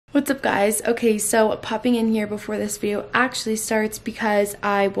What's up guys? Okay, so popping in here before this video actually starts because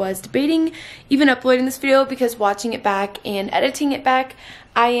I was debating even uploading this video because watching it back and editing it back,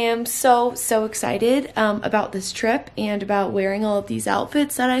 I am so excited about this trip and about wearing all of these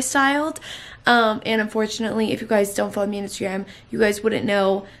outfits that I styled. And unfortunately, if you guys don't follow me on Instagram, you guys wouldn't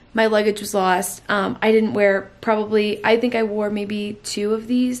know my luggage was lost. I didn't wear I think I wore maybe 2 of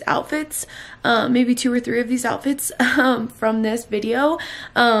these outfits, maybe 2 or 3 of these outfits from this video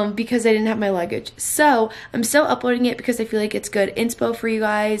because I didn't have my luggage. So I'm still uploading it because I feel like it's good inspo for you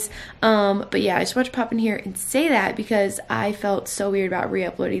guys. But yeah, I just want to pop in here and say that because I felt so weird about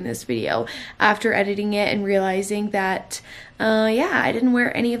re-uploading this video after editing it and realizing that yeah, I didn't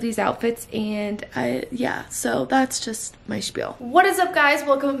wear any of these outfits, and yeah, so that's just my spiel. What is up guys?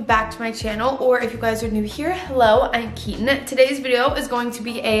 Welcome back to my channel, or if you guys are new here, hello, I'm Keaton. Today's video is going to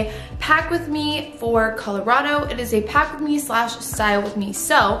be a pack with me for Colorado. It is a pack with me / style with me.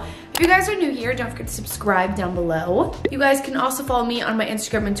 So if you guys are new here, don't forget to subscribe down below. You guys can also follow me on my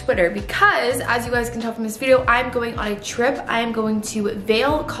Instagram and Twitter because, as you guys can tell from this video, I'm going on a trip. I am going to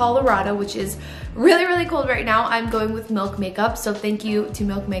Vail, Colorado, which is really cold right now. I'm going with Milk Makeup, so thank you to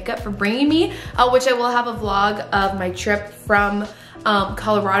Milk Makeup for bringing me, which I will have a vlog of my trip from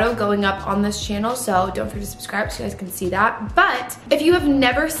Colorado going up on this channel, so don't forget to subscribe so you guys can see that. But if you have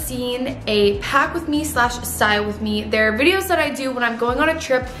never seen a pack with me / style with me, there are videos that I do when I'm going on a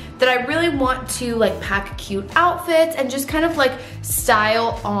trip that I really want to like pack cute outfits and just kind of like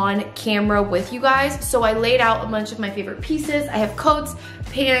style on camera with you guys. So I laid out a bunch of my favorite pieces. I have coats,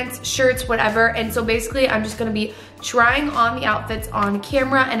 pants, shirts, whatever, and so basically I'm just gonna be trying on the outfits on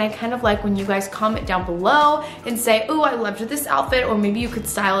camera, and I kind of like when you guys comment down below and say, oh, I loved this outfit, or maybe you could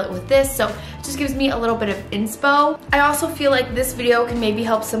style it with this, so it just gives me a little bit of inspo. I also feel like this video can maybe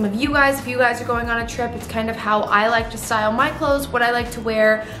help some of you guys if you guys are going on a trip. It's kind of how I like to style my clothes, what I like to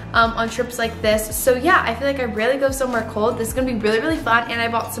wear on trips like this. So yeah, I feel like I rarely go somewhere cold. This is gonna be really fun, and I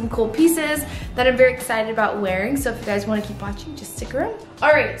bought some cool pieces that I'm very excited about wearing, so if you guys want to keep watching, just stick around.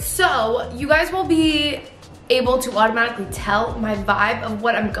 Alright, so you guys will be able to automatically tell my vibe of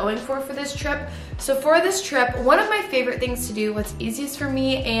what I'm going for this trip. So for this trip, one of my favorite things to do, what's easiest for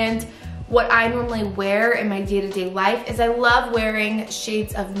me and what I normally wear in my day-to-day life, is I love wearing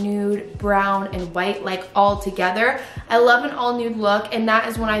shades of nude, brown, and white, like all together. I love an all nude look, and that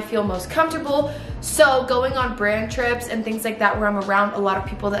is when I feel most comfortable. So going on brand trips and things like that where I'm around a lot of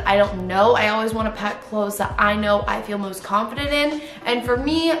people that I don't know, I always want to pack clothes that I know I feel most confident in. And for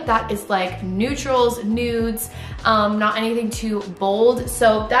me, that is like neutrals, nudes, not anything too bold.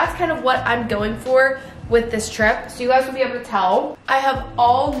 So that's kind of what I'm going for with this trip, so you guys will be able to tell. I have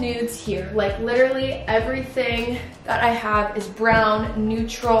all nudes here, like literally everything that I have is brown,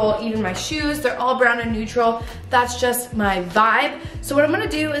 neutral, even my shoes, they're all brown and neutral. That's just my vibe. So what I'm gonna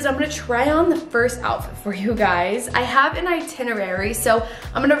do is I'm gonna try on the first outfit for you guys. I have an itinerary, so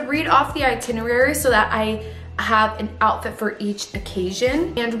I'm gonna read off the itinerary so that I have an outfit for each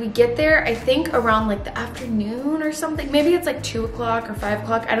occasion. And we get there, I think around like the afternoon or something. Maybe it's like 2 o'clock or 5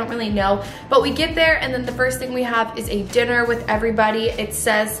 o'clock, I don't really know. But we get there, and then the first thing we have is a dinner with everybody. It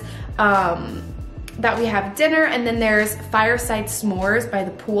says that we have dinner, and then there's fireside s'mores by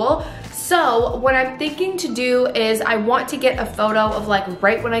the pool. So what I'm thinking to do is I want to get a photo of like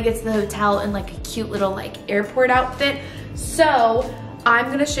right when I get to the hotel in like a cute little like airport outfit. So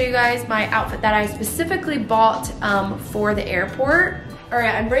I'm gonna show you guys my outfit that I specifically bought for the airport. All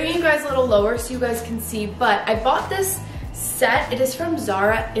right, I'm bringing you guys a little lower so you guys can see, but I bought this set. It is from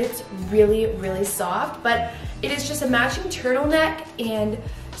Zara. It's really soft, but it is just a matching turtleneck and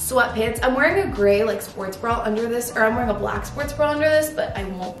sweatpants. I'm wearing a gray like sports bra under this, or I'm wearing a black sports bra under this, but I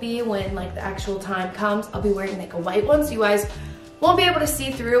won't be when like the actual time comes. I'll be wearing like a white one, so you guys won't be able to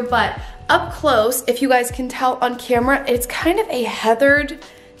see through. But up close, if you guys can tell on camera, it's kind of a heathered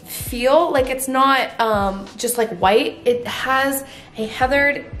feel. Like it's not just like white. It has a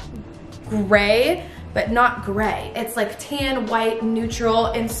heathered gray, but not gray. It's like tan, white, neutral.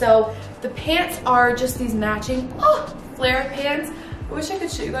 And so the pants are just these matching flare pants. I wish I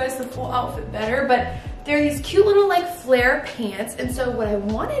could show you guys the full outfit better, but they're these cute little like flare pants. And so what I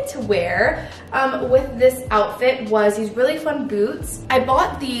wanted to wear with this outfit was these really fun boots. I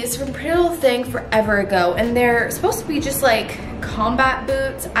bought these from Pretty Little Thing forever ago, and they're supposed to be just like combat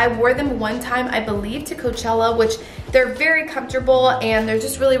boots. I wore them one time, I believe, to Coachella, which they're very comfortable and they're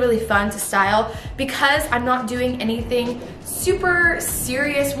just really fun to style. Because I'm not doing anything super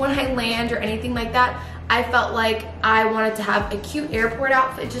serious when I land or anything like that, I felt like I wanted to have a cute airport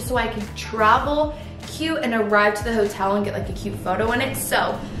outfit just so I could travel cute and arrive to the hotel and get like a cute photo in it.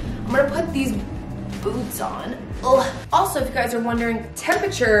 So I'm gonna put these boots on. Ugh. Also, if you guys are wondering,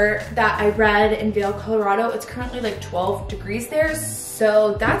 temperature that I read in Vail, Colorado, it's currently like 12 degrees there.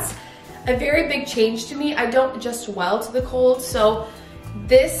 So that's a very big change to me. I don't adjust well to the cold. So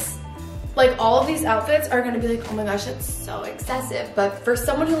this, like all of these outfits are gonna be like, oh my gosh, that's so excessive. But for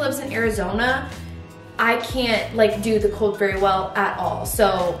someone who lives in Arizona, I can't like do the cold very well at all.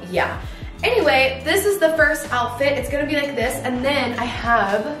 So yeah. Anyway, this is the first outfit. It's gonna be like this. And then I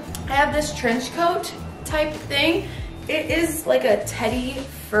have this trench coat type thing. It is like a teddy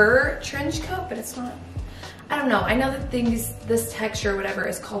fur trench coat, but it's not, I don't know. I know that this texture, whatever,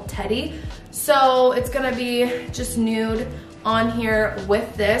 is called teddy. So it's gonna be just nude on here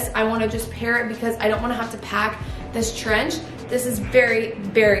with this. I wanna just pair it because I don't wanna have to pack this trench. This is very,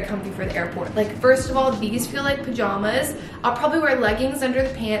 very comfy for the airport. Like, first of all, these feel like pajamas. I'll probably wear leggings under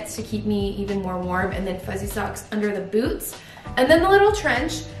the pants to keep me even more warm, and then fuzzy socks under the boots, and then the little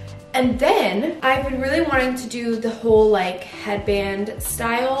trench. And then I've been really wanting to do the whole like headband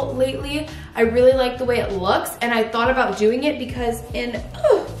style lately. I really like the way it looks, and I thought about doing it because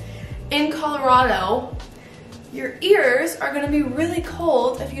in Colorado, your ears are gonna be really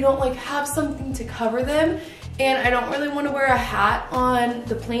cold if you don't like have something to cover them. And I don't really want to wear a hat on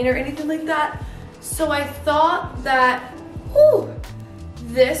the plane or anything like that. So I thought that,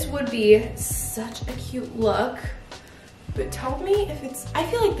 this would be such a cute look. But tell me if it's, I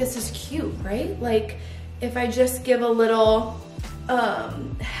feel like this is cute, right? Like if I just give a little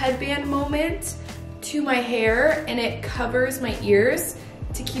headband moment to my hair and it covers my ears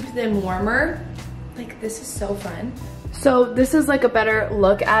to keep them warmer. Like, this is so fun. So this is like a better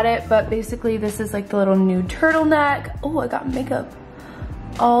look at it, but basically this is like the little nude turtleneck. Oh, I got makeup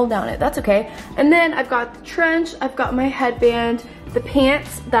all down it, that's okay. And then I've got the trench, I've got my headband, the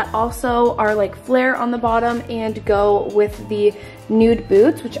pants that also are like flare on the bottom and go with the nude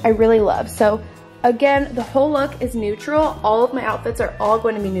boots, which I really love. So again, the whole look is neutral. All of my outfits are all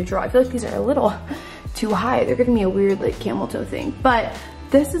going to be neutral. I feel like these are a little too high. They're giving me a weird like camel toe thing, but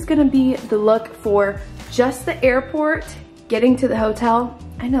this is gonna be the look for just the airport, getting to the hotel.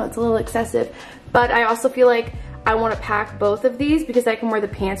 I know it's a little excessive, but I also feel like I want to pack both of these because I can wear the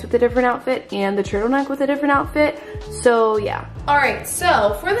pants with a different outfit and the turtleneck with a different outfit. So yeah. All right,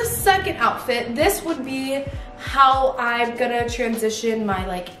 so for the second outfit, this would be how I'm gonna transition my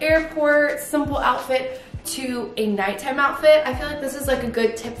like airport simple outfit to a nighttime outfit. I feel like this is like a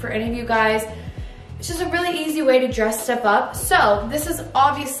good tip for any of you guys. It's just a really easy way to dress stuff up. So this is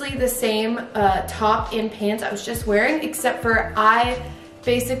obviously the same top and pants I was just wearing, except for I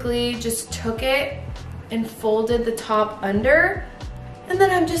basically just took it and folded the top under, and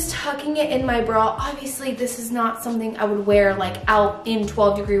then I'm just tucking it in my bra. Obviously this is not something I would wear like out in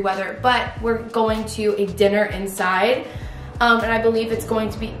 12-degree weather, but we're going to a dinner inside. And I believe it's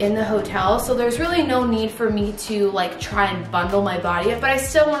going to be in the hotel, so there's really no need for me to like try and bundle my body up, but I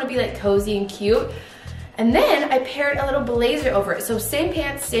still want to be like cozy and cute. And then I paired a little blazer over it. So same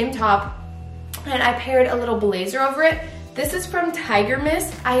pants, same top, and I paired a little blazer over it. This is from Tiger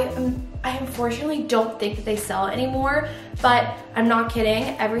Mist. I unfortunately don't think that they sell it anymore, but I'm not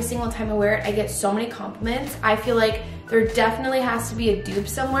kidding. Every single time I wear it, I get so many compliments. I feel like there definitely has to be a dupe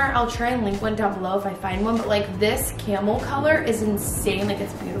somewhere. I'll try and link one down below if I find one, but like this camel color is insane, like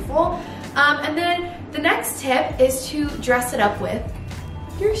it's beautiful. And then the next tip is to dress it up with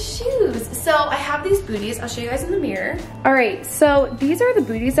your shoes. So I have these booties. I'll show you guys in the mirror. All right, so these are the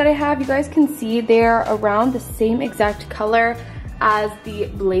booties that I have. You guys can see they're around the same exact color as the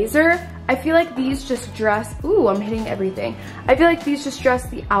blazer. I feel like these just dress, ooh, I'm hitting everything. I feel like these just dress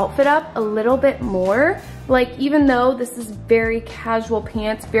the outfit up a little bit more. Like, even though this is very casual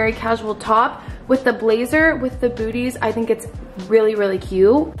pants, very casual top, with the blazer, with the booties, I think it's really, really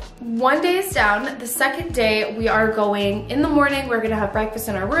cute. One day is down. The second day, we are going, in the morning, we're gonna have breakfast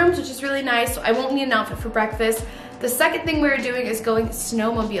in our rooms, which is really nice, so I won't need an outfit for breakfast. The second thing we're doing is going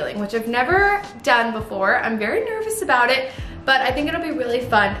snowmobiling, which I've never done before. I'm very nervous about it, but I think it'll be really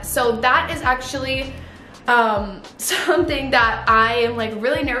fun. So that is actually something that I am like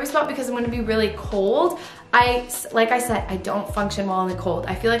really nervous about because I'm gonna be really cold. Like I said, I don't function well in the cold.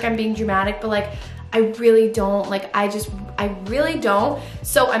 I feel like I'm being dramatic, but like I really don't. Like I really don't.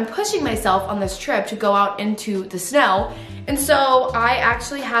 So I'm pushing myself on this trip to go out into the snow. And so I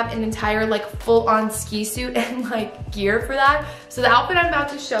actually have an entire like full-on ski suit and like gear for that. So the outfit I'm about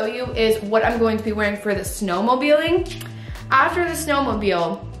to show you is what I'm going to be wearing for the snowmobiling. After the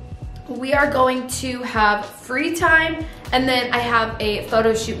snowmobile, we are going to have free time, and then I have a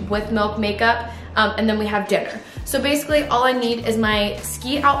photo shoot with Milk makeup, and then we have dinner. So basically all I need is my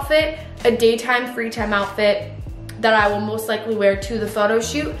ski outfit, a daytime free time outfit that I will most likely wear to the photo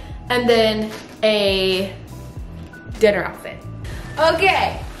shoot, and then a dinner outfit.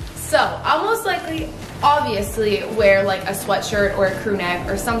 Okay, so I'll most likely obviously wear like a sweatshirt or a crew neck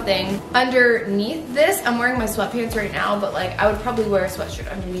or something underneath this. I'm wearing my sweatpants right now, but like I would probably wear a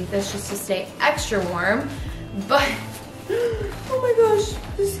sweatshirt underneath this just to stay extra warm. But oh my gosh,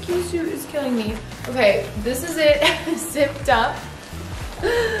 this ski suit is killing me. Okay, this is it zipped up.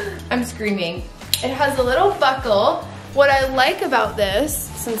 I'm screaming. It has a little buckle. What I like about this,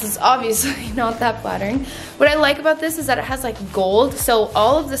 since it's obviously not that flattering, what I like about this is that it has like gold. So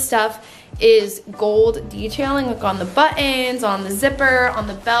all of the stuff is gold detailing, like on the buttons, on the zipper, on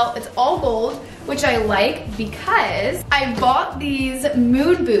the belt. It's all gold, which I like because I bought these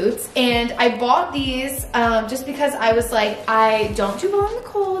moon boots, and I bought these just because I was like, I don't do well in the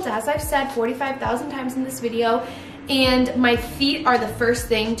cold, as I've said 45,000 times in this video. And my feet are the first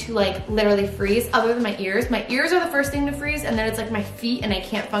thing to like literally freeze, other than my ears. My ears are the first thing to freeze, and then it's like my feet and I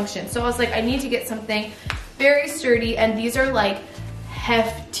can't function. So I was like, I need to get something very sturdy, and these are like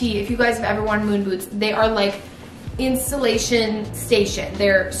hefty. If you guys have ever worn moon boots, they are like insulation station.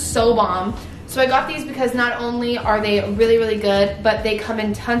 They're so bomb. So I got these because not only are they really, really good, but they come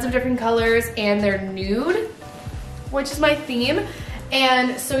in tons of different colors and they're nude, which is my theme.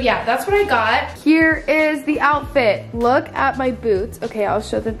 And so yeah, that's what I got. Here is the outfit. Look at my boots. Okay, I'll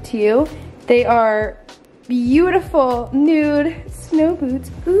show them to you. They are beautiful nude snow boots.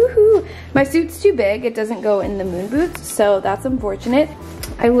 Woohoo! My suit's too big. It doesn't go in the moon boots, so that's unfortunate.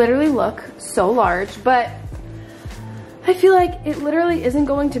 I literally look so large, but I feel like it literally isn't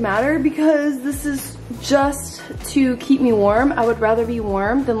going to matter because this is just to keep me warm. I would rather be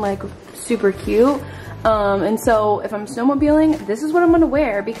warm than like super cute. And so if I'm snowmobiling, this is what I'm gonna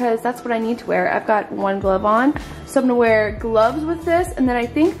wear because that's what I need to wear. I've got one glove on, so I'm gonna wear gloves with this, and then I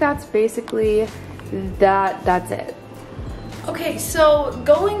think that's basically that's it. Okay, so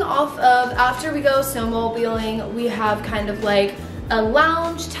going off of after we go snowmobiling, we have kind of like a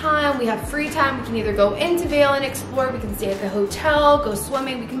lounge time, we have free time. We can either go into Vail and explore, we can stay at the hotel, go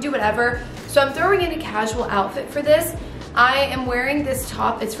swimming, we can do whatever. So I'm throwing in a casual outfit for this. I am wearing this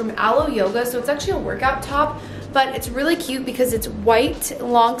top. It's from Aloe Yoga, so it's actually a workout top, but it's really cute because it's white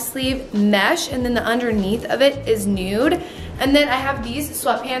long sleeve mesh, and then the underneath of it is nude. And then I have these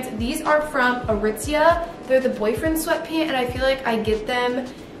sweatpants. These are from Aritzia. They're the boyfriend sweatpant, and I feel like I get them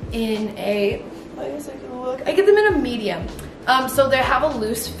in a, I get them in a medium. So they have a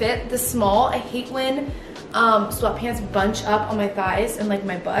loose fit. The small, I hate when sweatpants bunch up on my thighs and like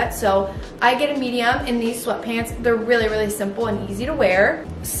my butt, so I get a medium in these sweatpants. They're really, really simple and easy to wear.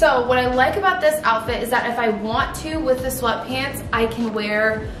 So what I like about this outfit is that if I want to with the sweatpants, I can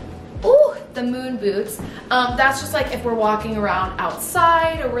wear the moon boots. That's just like if we're walking around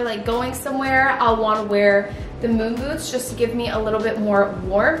outside or we're like going somewhere, I'll want to wear the moon boots just to give me a little bit more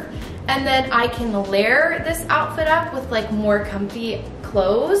warmth. And then I can layer this outfit up with like more comfy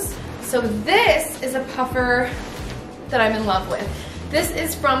clothes. So this is a puffer that I'm in love with. This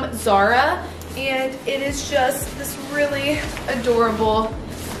is from Zara, and it is just this really adorable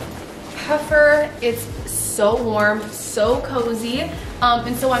puffer. It's so warm, so cozy.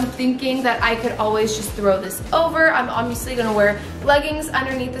 And so I'm thinking that I could always just throw this over. I'm obviously gonna wear leggings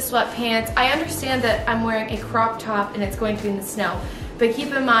underneath the sweatpants. I understand that I'm wearing a crop top and it's going to be in the snow. But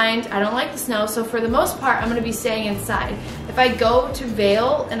keep in mind, I don't like the snow, so for the most part, I'm gonna be staying inside. If I go to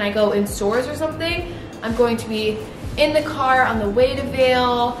Vail and I go in stores or something, I'm going to be in the car on the way to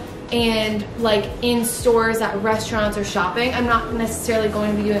Vail and like in stores at restaurants or shopping. I'm not necessarily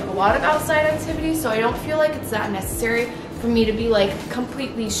going to be doing a lot of outside activities, so I don't feel like it's that necessary for me to be like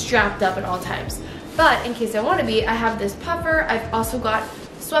completely strapped up at all times. But in case I wanna be, I have this puffer. I've also got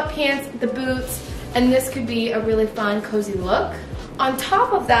sweatpants, the boots, and this could be a really fun, cozy look. On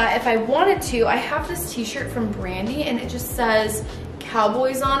top of that, if I wanted to, I have this t-shirt from Brandy and it just says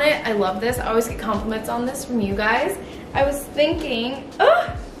Cowboys on it. I love this. I always get compliments on this from you guys. I was thinking,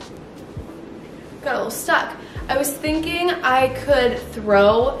 got a little stuck. I was thinking I could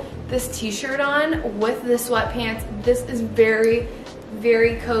throw this t-shirt on with the sweatpants. This is very,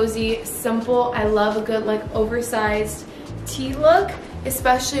 very cozy, simple. I love a good like oversized tee look,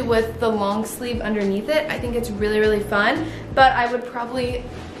 especially with the long sleeve underneath it. I think it's really, really fun, but I would probably,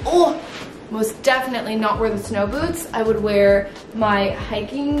 most definitely not wear the snow boots. I would wear my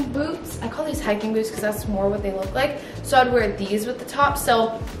hiking boots. I call these hiking boots because that's more what they look like. So I'd wear these with the top.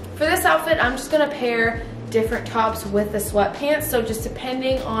 So for this outfit, I'm just gonna pair different tops with the sweatpants. So just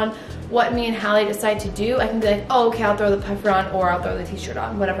depending on what me and Hallie decide to do, I can be like, oh, okay, I'll throw the puffer on, or I'll throw the t-shirt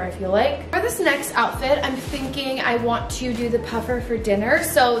on, whatever I feel like. For this next outfit, I'm thinking I want to do the puffer for dinner.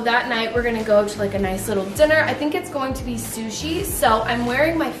 So that night we're gonna go to like a nice little dinner. I think it's going to be sushi. So I'm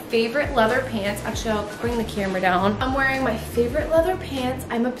wearing my favorite leather pants. Actually, I'll bring the camera down. I'm wearing my favorite leather pants.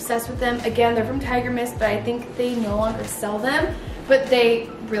 I'm obsessed with them. Again, they're from Tiger Mist, but I think they no longer sell them. But they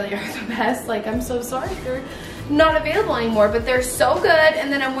really are the best. Like, I'm so sorry they're not available anymore, but they're so good.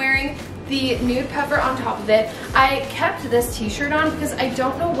 And then I'm wearing the nude puffer on top of it. I kept this t-shirt on because I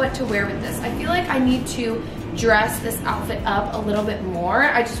don't know what to wear with this. I feel like I need to dress this outfit up a little bit more.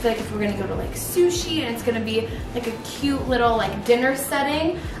 I just feel like if we're gonna go to like sushi and it's gonna be like a cute little like dinner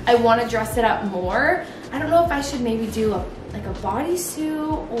setting, I want to dress it up more. I don't know if I should maybe do like a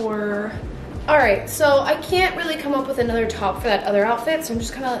bodysuit or... Alright, so I can't really come up with another top for that other outfit, so I'm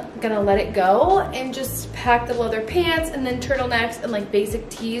just kind of gonna let it go and just pack the leather pants and then turtlenecks and like basic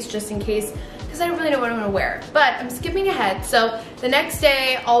tees just in case, because I don't really know what I'm gonna wear. But I'm skipping ahead. So the next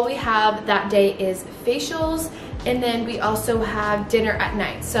day, all we have that day is facials, and then we also have dinner at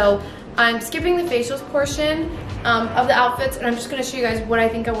night. So I'm skipping the facials portion of the outfits, and I'm just gonna show you guys what I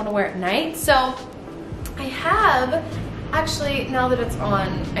think I wanna wear at night. So I have... Actually, now that it's on,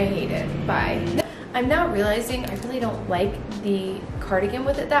 I hate it. Bye. I'm now realizing I really don't like the cardigan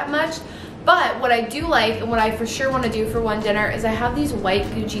with it that much. But what I do like, and what I for sure want to do for one dinner, is I have these white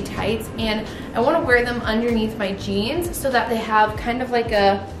Gucci tights, and I want to wear them underneath my jeans so that they have kind of like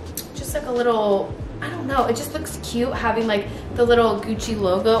a, just like a little, I don't know, it just looks cute having like the little Gucci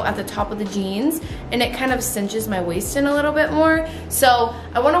logo at the top of the jeans, and it kind of cinches my waist in a little bit more. So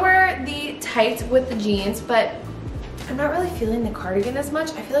I want to wear the tights with the jeans, but I'm not really feeling the cardigan as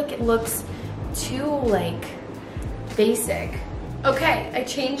much. I feel like it looks too like basic. Okay, I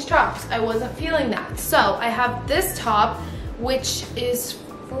changed tops. I wasn't feeling that. So I have this top, which is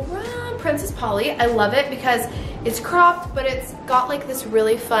from Princess Polly. I love it because it's cropped, but it's got like this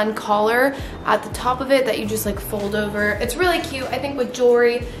really fun collar at the top of it that you just like fold over. It's really cute. I think with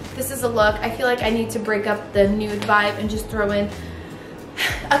jewelry, this is a look. I feel like I need to break up the nude vibe and just throw in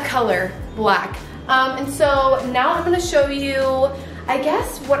a color, black. And so now I'm gonna show you, I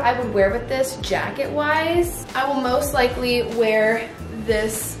guess, what I would wear with this jacket-wise. I will most likely wear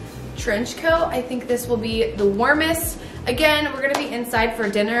this trench coat. I think this will be the warmest. Again, we're gonna be inside for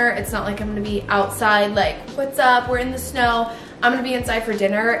dinner. It's not like I'm gonna be outside like, what's up, we're in the snow. I'm gonna be inside for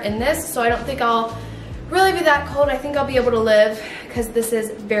dinner in this, so I don't think I'll really be that cold. I think I'll be able to live because this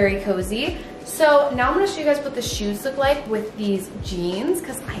is very cozy. So now I'm gonna show you guys what the shoes look like with these jeans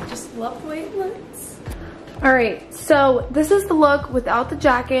because I just love the way it looks. All right, so this is the look without the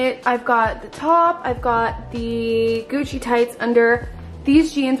jacket. I've got the top, I've got the Gucci tights under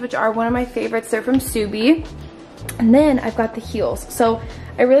these jeans, which are one of my favorites. They're from Subi. And then I've got the heels. So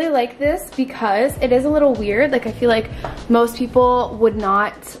I really like this because it is a little weird. Like, I feel like most people would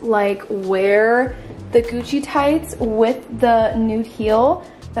not like wear the Gucci tights with the nude heel,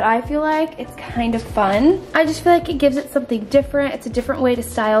 but I feel like it's kind of fun. I just feel like it gives it something different. It's a different way to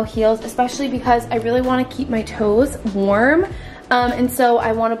style heels, especially because I really want to keep my toes warm. And so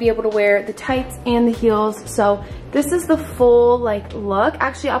I want to be able to wear the tights and the heels. So this is the full like look.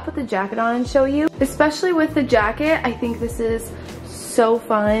 Actually, I'll put the jacket on and show you. Especially with the jacket, I think this is so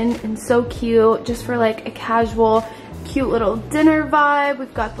fun and so cute just for like a casual, cute little dinner vibe.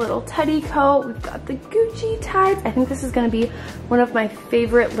 We've got the little teddy coat. We've got the Gucci tights. I think this is gonna be one of my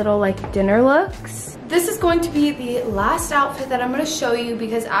favorite little like dinner looks. This is going to be the last outfit that I'm gonna show you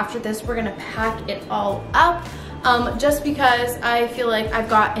because after this, we're gonna pack it all up. Just because I feel like I've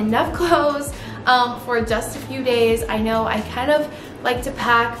got enough clothes for just a few days. I know I kind of like to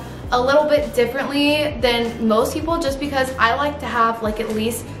pack a little bit differently than most people just because I like to have like at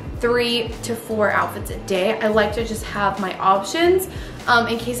least 3 to 4 outfits a day. I like to just have my options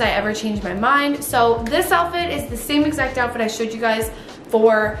in case I ever change my mind. So this outfit is the same exact outfit I showed you guys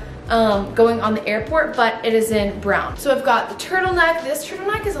for going on the airport, but it is in brown. So I've got the turtleneck. This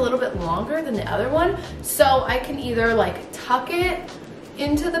turtleneck is a little bit longer than the other one, so I can either like tuck it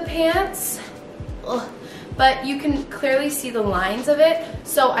into the pants, but you can clearly see the lines of it.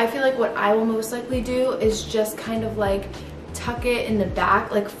 So I feel like what I will most likely do is just kind of like tuck it in the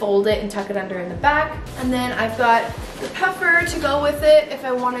back, like fold it and tuck it under in the back. And then I've got the puffer to go with it if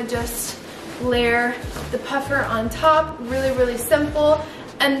I want to just layer the puffer on top. Really, really simple.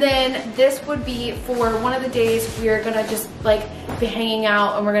 And then this would be for one of the days we are gonna just like be hanging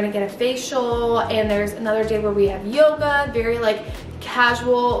out and we're gonna get a facial, and there's another day where we have yoga, very like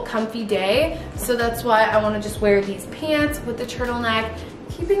casual, comfy day. So that's why I wanna just wear these pants with the turtleneck,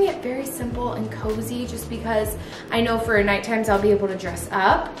 keeping it very simple and cozy just because I know for night times I'll be able to dress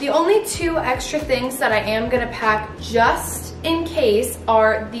up. The only 2 extra things that I am gonna pack just in case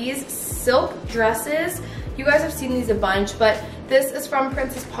are these silk dresses. You guys have seen these a bunch, but this is from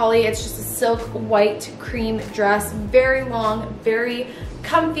Princess Polly. It's just a silk white cream dress, very long, very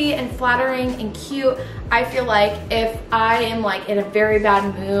comfy and flattering and cute. I feel like if I am like in a very bad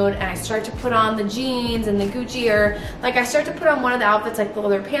mood and I start to put on the jeans and the Gucci, or like I start to put on one of the outfits like the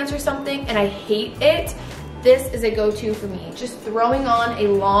leather pants or something and I hate it, this is a go-to for me. Just throwing on a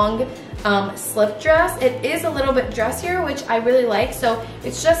long slip dress. It is a little bit dressier, which I really like, so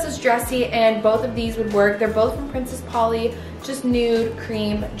it's just as dressy, and both of these would work. They're both from Princess Polly, just nude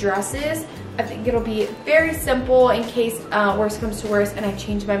cream dresses. I think it'll be very simple in case worst comes to worst and I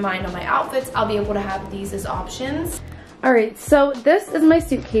change my mind on my outfits. I'll be able to have these as options. All right, so this is my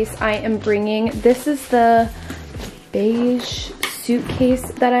suitcase I am bringing. This is the beige suitcase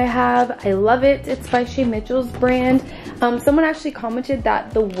that I have. I love it. It's by Shea Mitchell's brand. Someone actually commented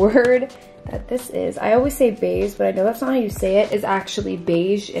that the word that this is, I always say beige, but I know that's not how you say it, is actually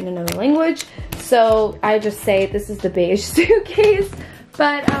beige in another language. So I just say this is the beige suitcase.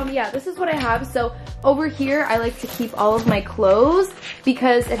 But yeah, this is what I have. So over here, I like to keep all of my clothes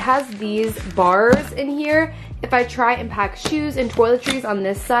because it has these bars in here. If I try and pack shoes and toiletries on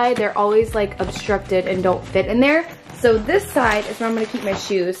this side, they're always like obstructed and don't fit in there. So this side is where I'm gonna keep my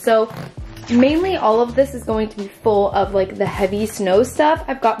shoes. So mainly all of this is going to be full of like the heavy snow stuff.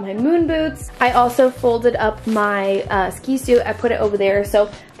 I've got my moon boots. I also folded up my ski suit. I put it over there.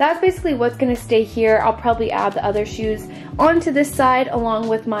 So that's basically what's gonna stay here. I'll probably add the other shoes onto this side along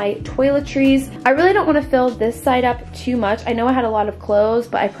with my toiletries. I really don't want to fill this side up too much. I know I had a lot of clothes,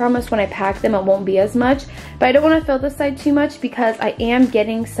 but I promise when I pack them it won't be as much. But I don't want to fill this side too much because I am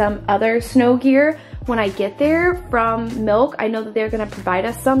getting some other snow gear when I get there from Milk. I know that they're going to provide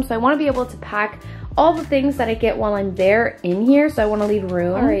us some, so I want to be able to pack all the things that I get while I'm there in here, so I want to leave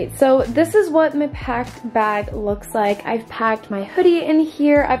room. All right, so this is what my packed bag looks like. I've packed my hoodie in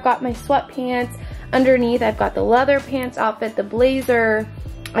here. I've got my sweatpants underneath. I've got the leather pants outfit, the blazer.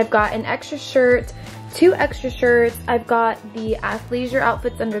 I've got an extra shirt, 2 extra shirts. I've got the athleisure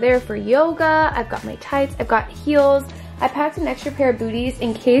outfits under there for yoga. I've got my tights. I've got heels. I packed an extra pair of booties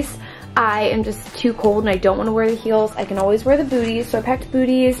in case I am just too cold and I don't want to wear the heels. I can always wear the booties, so I packed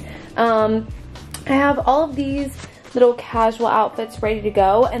booties. I have all of these little casual outfits ready to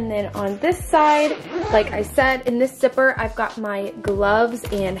go, and then on this side, like I said, in this zipper I've got my gloves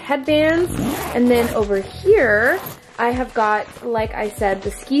and headbands, and then over here I have got, like I said,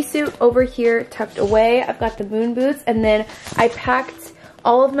 the ski suit over here tucked away. I've got the moon boots, and then I packed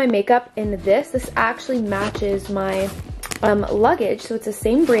all of my makeup in this. This actually matches my luggage, so it's the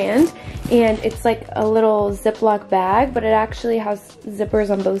same brand, and it's like a little Ziploc bag, but it actually has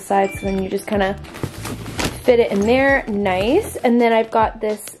zippers on both sides, so then you just kind of fit it in there. Nice. And then I've got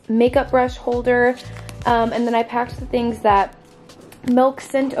this makeup brush holder, and then I packed the things that Milk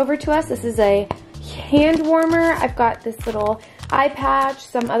sent over to us. This is a hand warmer. I've got this little eye patch,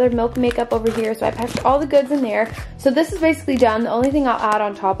 some other Milk makeup over here, so I packed all the goods in there. So this is basically done. The only thing I'll add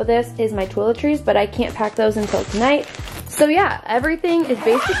on top of this is my toiletries, but I can't pack those until tonight. So yeah, everything is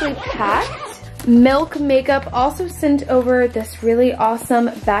basically packed. Milk Makeup also sent over this really awesome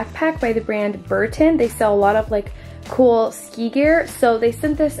backpack by the brand Burton. They sell a lot of like cool ski gear, so they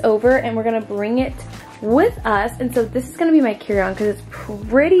sent this over and we're gonna bring it with us. And so this is gonna be my carry-on because it's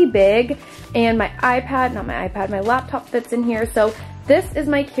pretty big, and my iPad, not my iPad, my laptop fits in here. So this is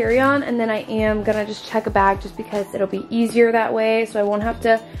my carry-on, and then I am gonna just check a bag just because it'll be easier that way, so I won't have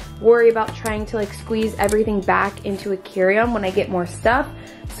to worry about trying to like squeeze everything back into a carry-on when I get more stuff.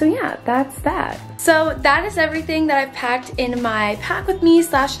 So yeah, that's that. So that is everything that I've packed in my pack with me /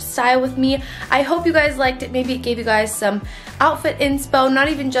 style with me. I hope you guys liked it. Maybe it gave you guys some outfit inspo, not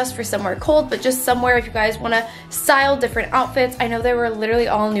even just for somewhere cold, but just somewhere if you guys want to style different outfits. I know they were literally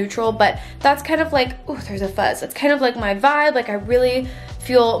all neutral, but that's kind of like, oh, there's a fuzz. That's kind of like my vibe. Like I really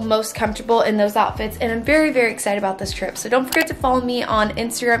feel most comfortable in those outfits, and I'm very, very excited about this trip. So don't forget to follow me on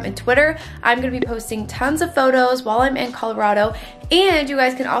Instagram and Twitter. I'm going to be posting tons of photos while I'm in Colorado, and you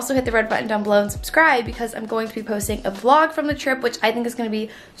guys can also hit the red button down below and subscribe because I'm going to be posting a vlog from the trip, which I think is going to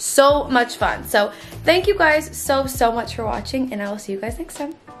be so much fun. So thank you guys so much for watching, and I will see you guys next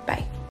time. Bye.